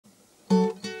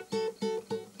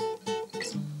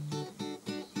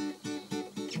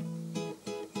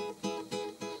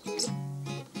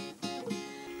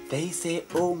They say,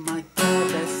 oh my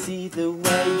God, I see the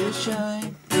way you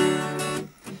shine.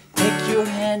 Take your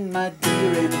hand, my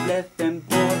dear, and let them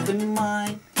both in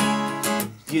mine.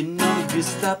 You know you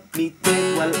stopped me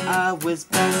dead while I was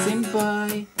passing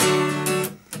by.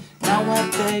 Now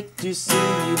I beg to see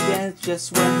you dance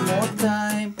just one more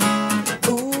time.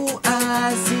 Ooh,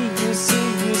 I see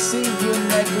you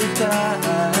every time.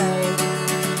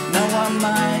 Now I'm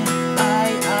mine,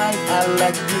 I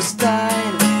like your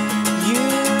style.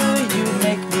 You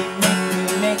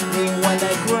make me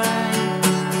wanna cry.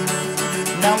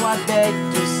 Now I beg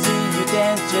to see you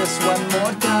dance just one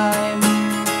more time.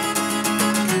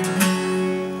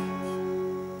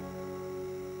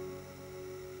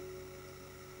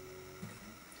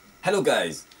 Hello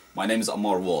guys, my name is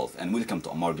Ammar Wolf and welcome to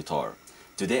Ammar Guitar.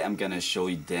 Today I'm gonna show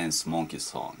you Dance Monkey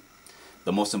song.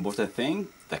 The most important thing,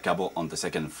 the capo on the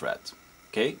 2nd fret.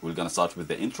 Okay, we're gonna start with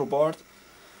the intro part.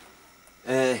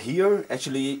 Here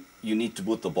actually you need to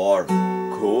put the bar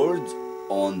chord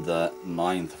on the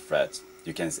 9th fret.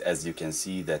 As you can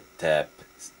see that tap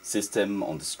system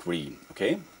on the screen.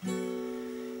 Okay,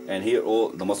 and here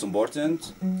the most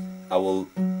important, I will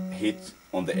hit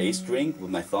on the A string with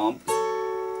my thumb,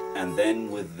 and then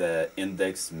with the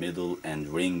index, middle and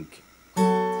ring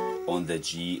on the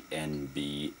G and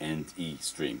B and E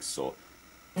strings. So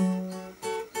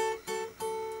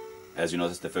as you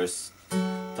notice, the first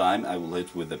time I will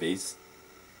hit with the bass,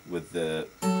 with the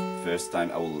first time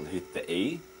I will hit the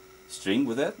A string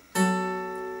with it,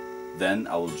 then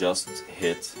I will just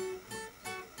hit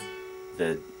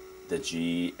the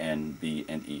G and B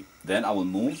and E. Then I will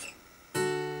move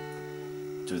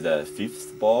to the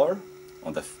 5th bar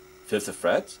on the 5th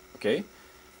fret, okay,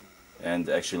 and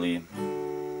actually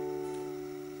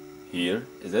here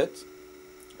is it,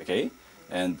 okay,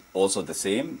 and also the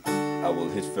same, I will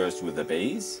hit first with the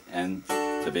bass and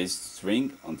the bass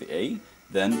string on the A,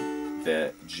 then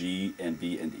the G and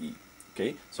B and E,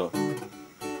 okay, so,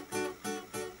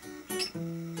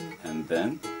 and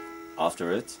then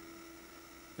after it,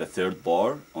 the 3rd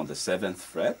bar on the 7th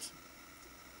fret,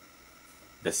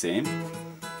 the same,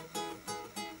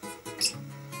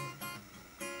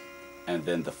 and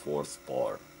then the 4th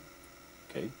bar.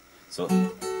 Okay, so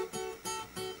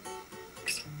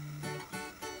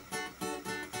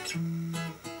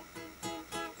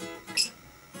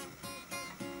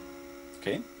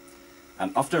okay,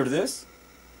 and after this,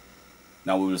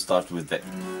 now we will start with the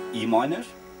E minor.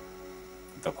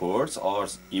 The chords are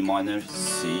E minor,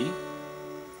 C,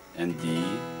 and D,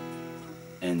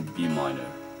 and B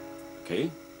minor.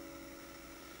 Okay,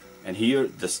 and here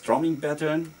the strumming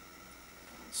pattern,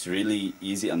 it's really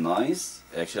easy and nice.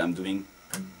 Actually I'm doing,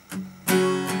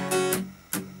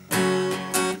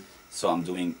 so I'm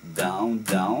doing down,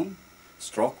 down,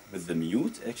 stroke with the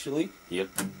mute actually, here,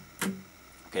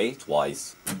 okay,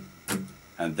 twice,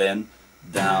 and then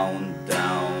down,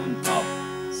 down, up,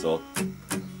 so,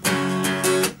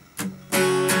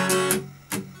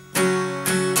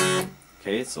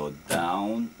 okay, so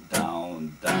down,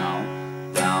 down, down,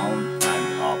 down,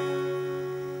 and up.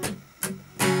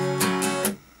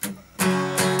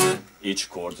 Each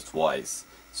chord twice.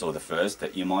 So the first,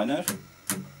 the E minor,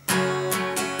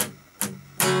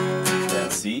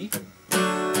 then C,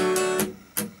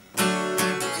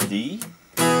 D,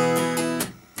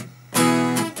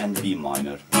 and B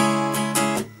minor.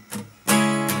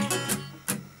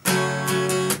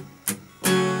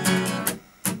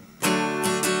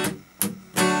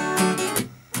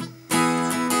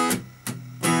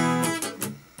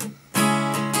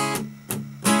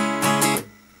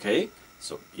 Okay,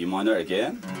 so E minor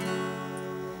again,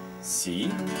 C,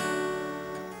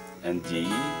 and D,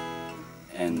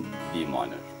 and B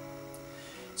minor.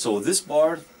 So this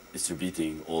part is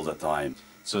repeating all the time.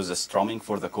 So the strumming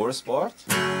for the chorus part.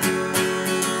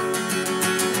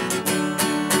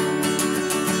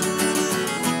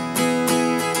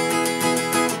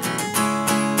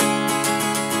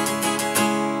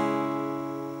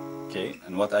 Okay,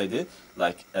 and what I did,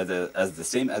 like as the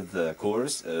same as the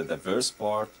chorus, the verse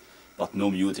part, but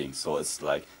no muting. So it's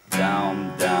like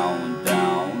down, down,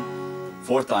 down,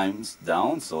 4 times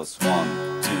down. So it's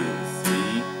 1, 2,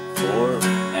 3, 4,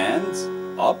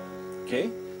 and up. Okay,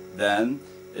 then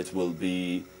it will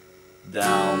be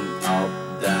down, up,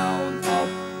 down, up,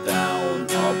 down,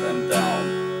 up, and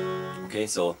down. Okay,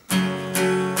 so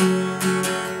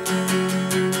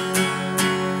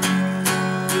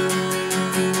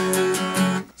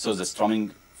the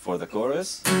strumming for the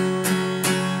chorus.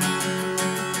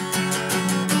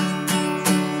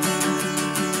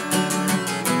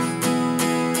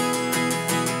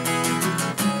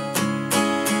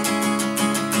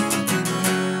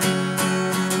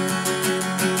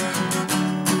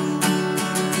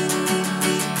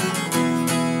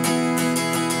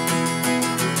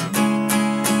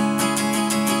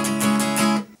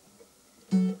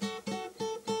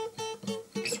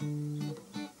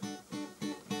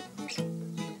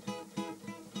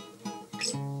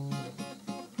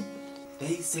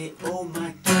 Oh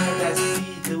my God, I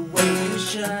see the way you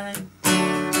shine.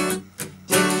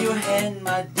 Take your hand,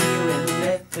 my dear, and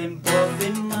let them both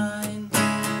in mine.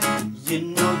 You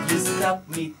know you stopped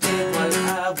me dead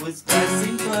while I was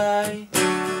passing by.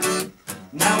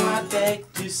 Now I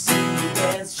beg to see you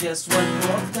dance just one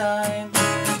more time.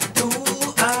 Ooh.